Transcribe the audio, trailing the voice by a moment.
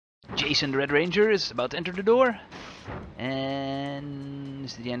Jason the Red Ranger is about to enter the door. And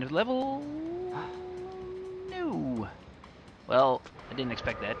is it the end of the level? No. Well, I didn't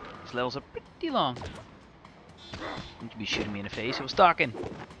expect that. These levels are pretty long. Don't you be shooting me in the face. I was talking.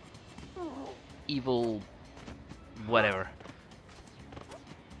 Evil... whatever.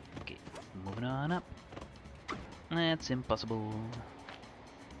 Okay, moving on up. That's impossible.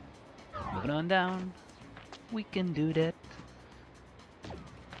 Moving on down. We can do that.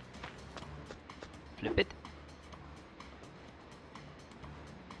 Flip it.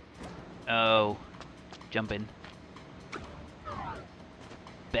 Oh. Jump in.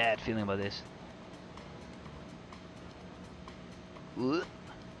 Bad feeling about this.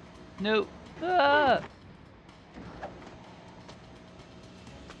 No. Ah.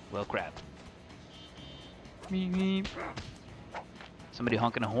 Well, crap. Meep. Somebody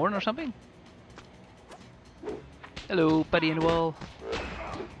honking a horn or something? Hello, putty in the wall.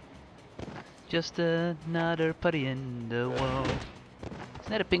 Just another putty in the wall. Isn't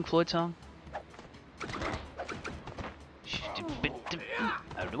that a Pink Floyd song?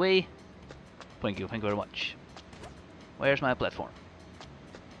 Out of the way. Thank you very much. Where's my platform?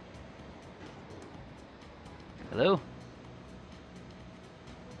 Hello?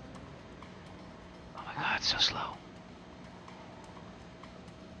 Oh my god, so slow.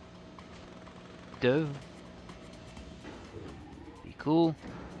 Duh. Be cool.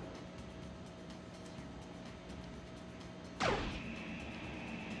 Did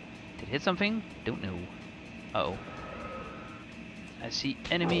it hit something? Don't know. Uh-oh. I see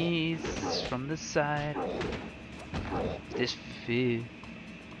enemies from the side. This fear.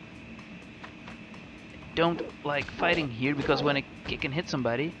 I don't like fighting here because when I kick and hit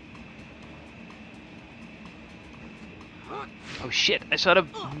somebody. Oh shit, I saw the...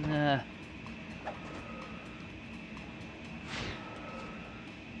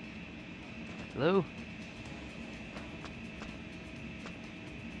 Hello?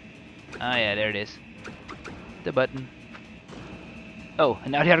 Ah yeah, there it is. The button. Oh,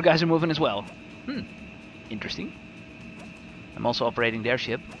 and now the other guys are moving as well. Interesting. I'm also operating their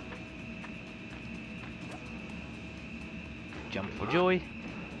ship. Jump for joy.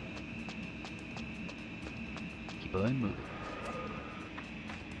 Keep on moving.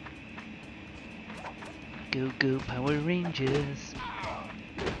 Go, go, Power Rangers.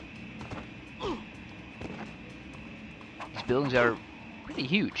 These buildings are pretty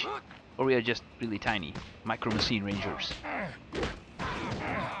huge. Or we are just really tiny. Micro Machine Rangers.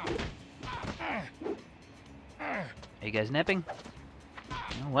 Are you guys napping?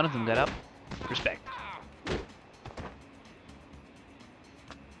 No, one of them got up. Respect.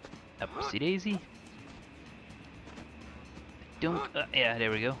 Upsy daisy. Don't. Yeah,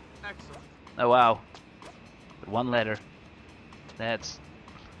 there we go. Oh wow. With one letter. That's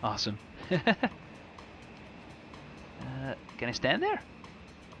awesome. Can I stand there?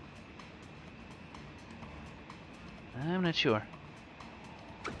 I'm not sure.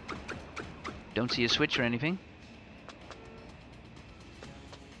 Don't see a switch or anything.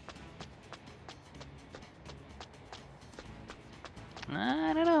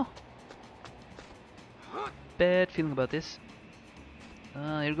 I don't know. Bad feeling about this.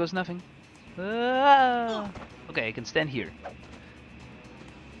 Here goes nothing. Okay, I can stand here.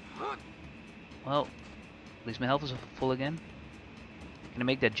 Well, at least my health is full again. Can I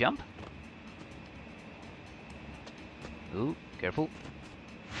make that jump? Ooh, careful.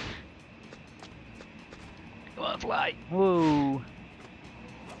 Come on, fly. Whoa.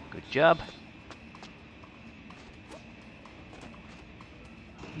 Good job.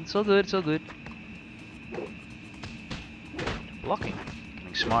 It's all good, it's all good. Blocking.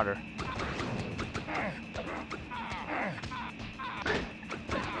 Getting smarter.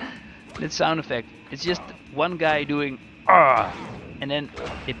 That sound effect. It's just one guy doing and then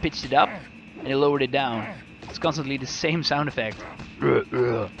they pitched it up and they lowered it down. It's constantly the same sound effect. It's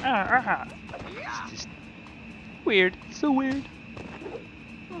just weird. So weird.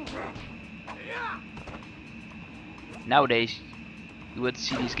 Nowadays, you would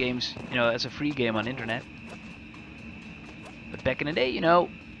see these games, you know, as a free game on the internet. But back in the day, you know,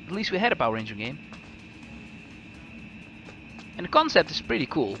 at least we had a Power Ranger game. And the concept is pretty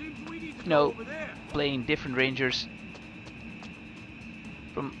cool. You know, playing different Rangers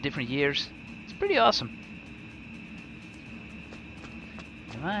from different years. It's pretty awesome.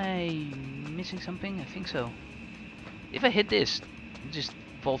 Am I missing something? I think so. If I hit this, I'll just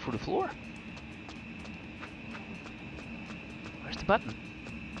fall through the floor. Where's the button?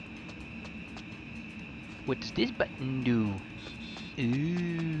 What does this button do?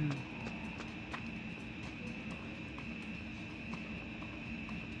 Ooh.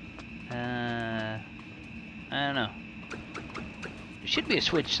 I don't know. There should be a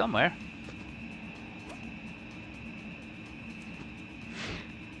switch somewhere.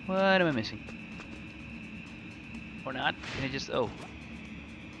 What am I missing? Or not? Can I just... oh.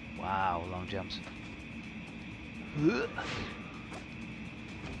 Wow, long jumps.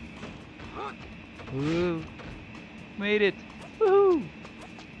 Woo. Made it. Woohoo!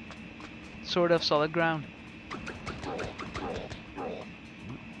 Sort of solid ground.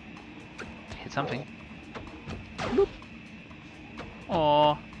 Hit something. Bloop.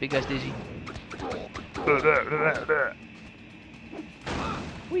 Aw, big guy's dizzy.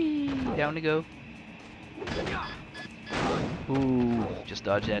 Whee! Down to go. Ooh, just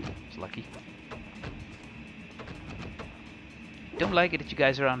dodge that. It's lucky. Don't like it that you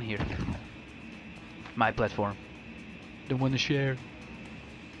guys are on here. My platform. Don't want to share.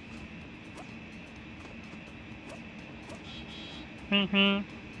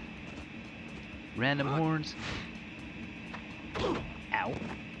 Random horns. Ow.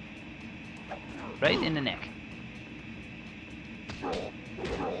 Right in the neck.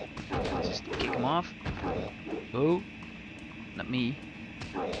 Just kick him off. Oh. Not me.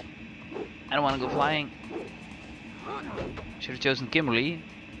 I don't want to go flying. Should have chosen Kimberly.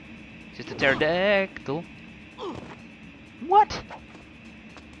 Just a pterodactyl. What?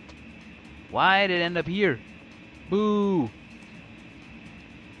 Why did it end up here? Boo!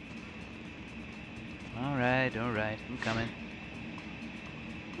 Alright, alright. I'm coming.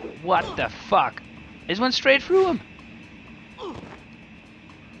 What the fuck? I just went straight through him.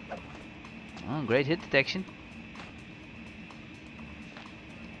 Oh, great hit detection.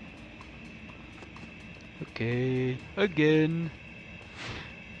 Okay, again.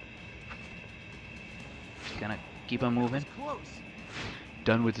 Just gonna keep on moving.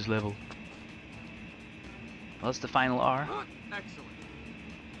 Done with this level. Well, that's the final R. Excellent.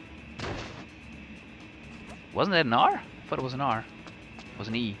 Wasn't that an R? I thought it was an R. It was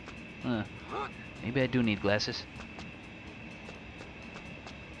an E. Maybe I do need glasses.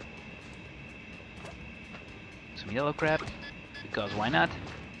 Some yellow crap. Because why not?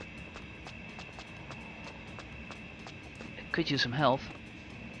 I could use some health.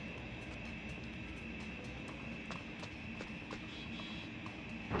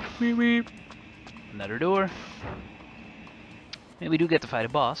 Weep, weep. Another door. Maybe we do get to fight a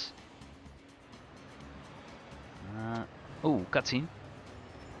boss. Oh, cutscene.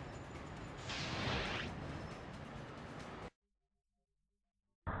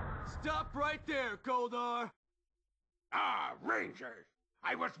 Stop right there, Goldar! Ah, Rangers!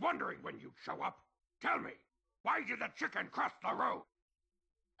 I was wondering when you'd show up. Tell me, why did the chicken cross the road?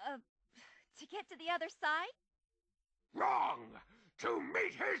 To get to the other side? Wrong! To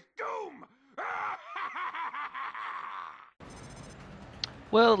meet his doom!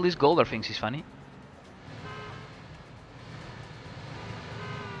 Well, at least Goldar thinks he's funny.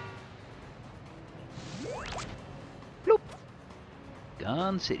 Bloop!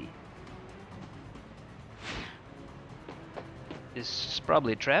 Gun City. This is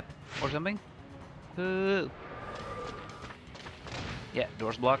probably a trap or something. Yeah,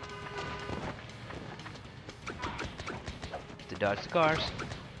 door's blocked. To dodge the cars.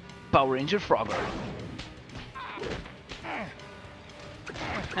 Power Ranger Frogger.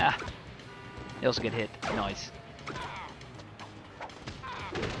 Ah, they also get hit. Nice.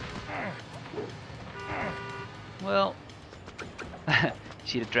 Well,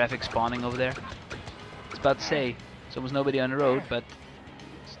 see the traffic spawning over there? I was about to say, there's almost nobody on the road, but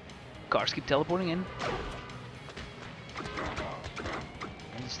cars keep teleporting in.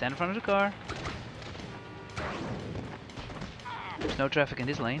 And stand in front of the car. There's no traffic in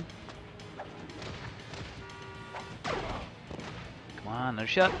this lane. Come on, another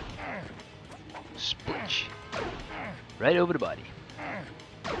shot. Splitch. Right over the body.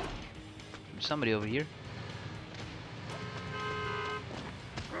 There's somebody over here.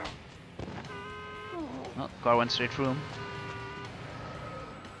 Oh, car went straight through him.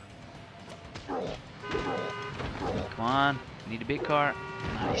 Come on, we need a big car.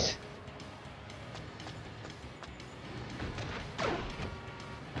 Nice.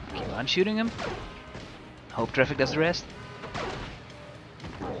 Keep on shooting him. Hope traffic does the rest.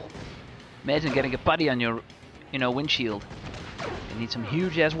 Imagine getting a putty on your, windshield. You need some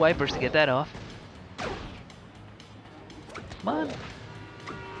huge ass wipers to get that off. Come on.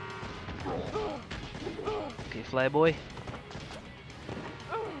 Okay, flyboy.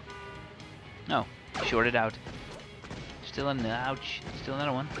 No, shorted out. Still an ouch. Still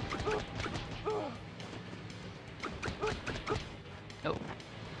another one. Oh,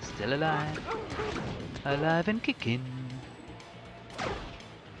 still alive. Alive and kicking.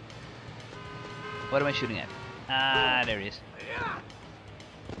 What am I shooting at? Ah, there he is.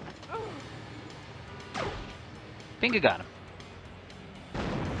 Think I got him.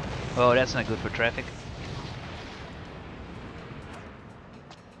 Oh, that's not good for traffic.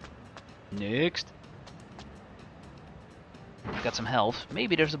 Next. Got some health.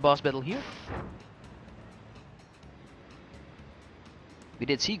 Maybe there's a boss battle here. We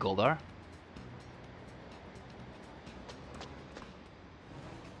did see Goldar.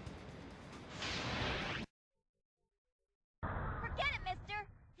 Forget it, mister.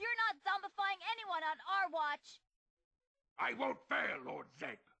 You're not zombifying anyone on our watch. I won't fail, Lord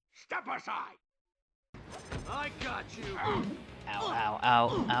Zed. Step aside. I got you. Ow, ow,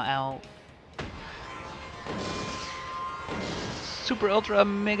 ow, ow, ow. Super ultra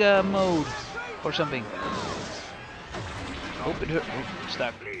mega mode or something. Oh, it hurt. Oh,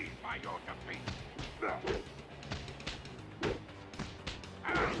 stuck. Please, by your defeat.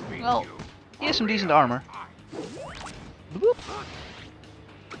 Well, he has some decent armor. Boop.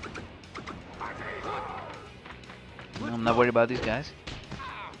 I'm not worried about these guys.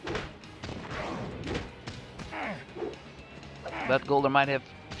 But Goldar might have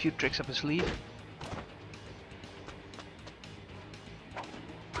a few tricks up his sleeve.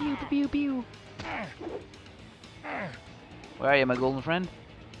 Pew pew pew pew. Where are you, my golden friend?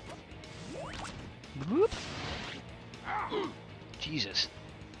 Boop. Jesus.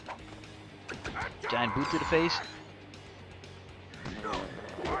 Giant boot to the face.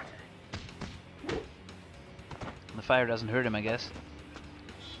 The fire doesn't hurt him, I guess.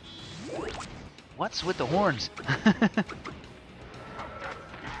 What's with the horns?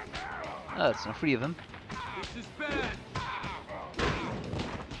 Oh, it's not three of them. This is bad.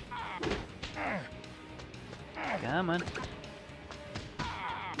 Come on.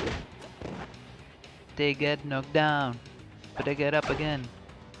 They get knocked down, but they get up again.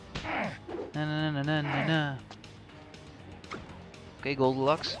 Na na na na na na. Okay,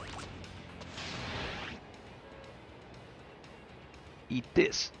 Goldilocks. Eat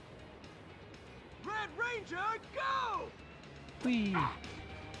this. Red Ranger, go! Whee.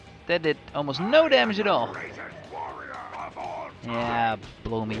 That did almost no damage at all. Greatest warrior of all time. Yeah,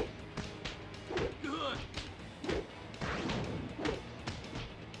 blow me. Good.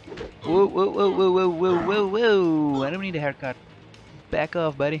 Whoa, whoa, whoa, whoa, whoa, whoa, whoa, whoa. I don't need a haircut. Back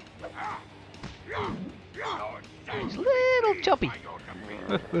off, buddy. Lord Zed, He's a little choppy. by your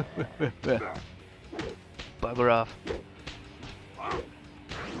defeat. Bugger off.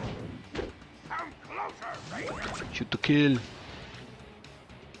 Come closer, Ranger. Shoot to kill.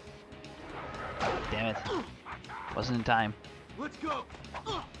 Damn it. Wasn't in time. Let's go.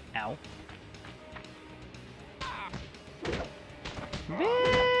 Ow.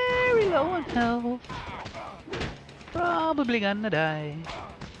 Very low on health. Probably gonna die.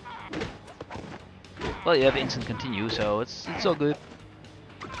 Well, you have instant continue, so it's all good.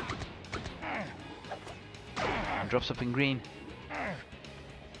 Drop something green.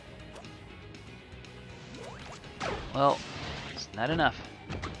 Well, it's not enough.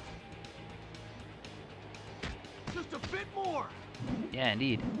 Just a bit more. Yeah,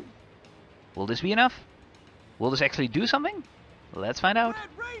 indeed. Will this be enough? Will this actually do something? Let's find out. Red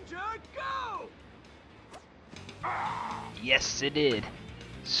Ranger, go! Yes, it did.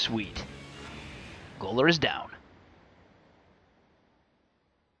 Sweet. Goldar is down.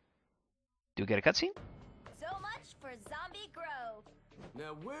 Do we get a cutscene? So much for Zombie Grove.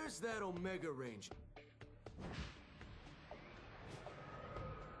 Now where's that Omega Ranger?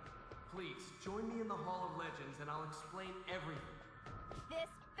 Please, join me in the Hall of Legends and I'll explain everything. This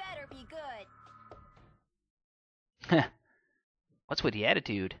better be good. What's with the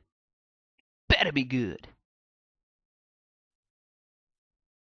attitude? Better be good.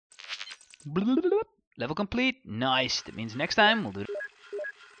 Level complete. Nice. That means next time we'll do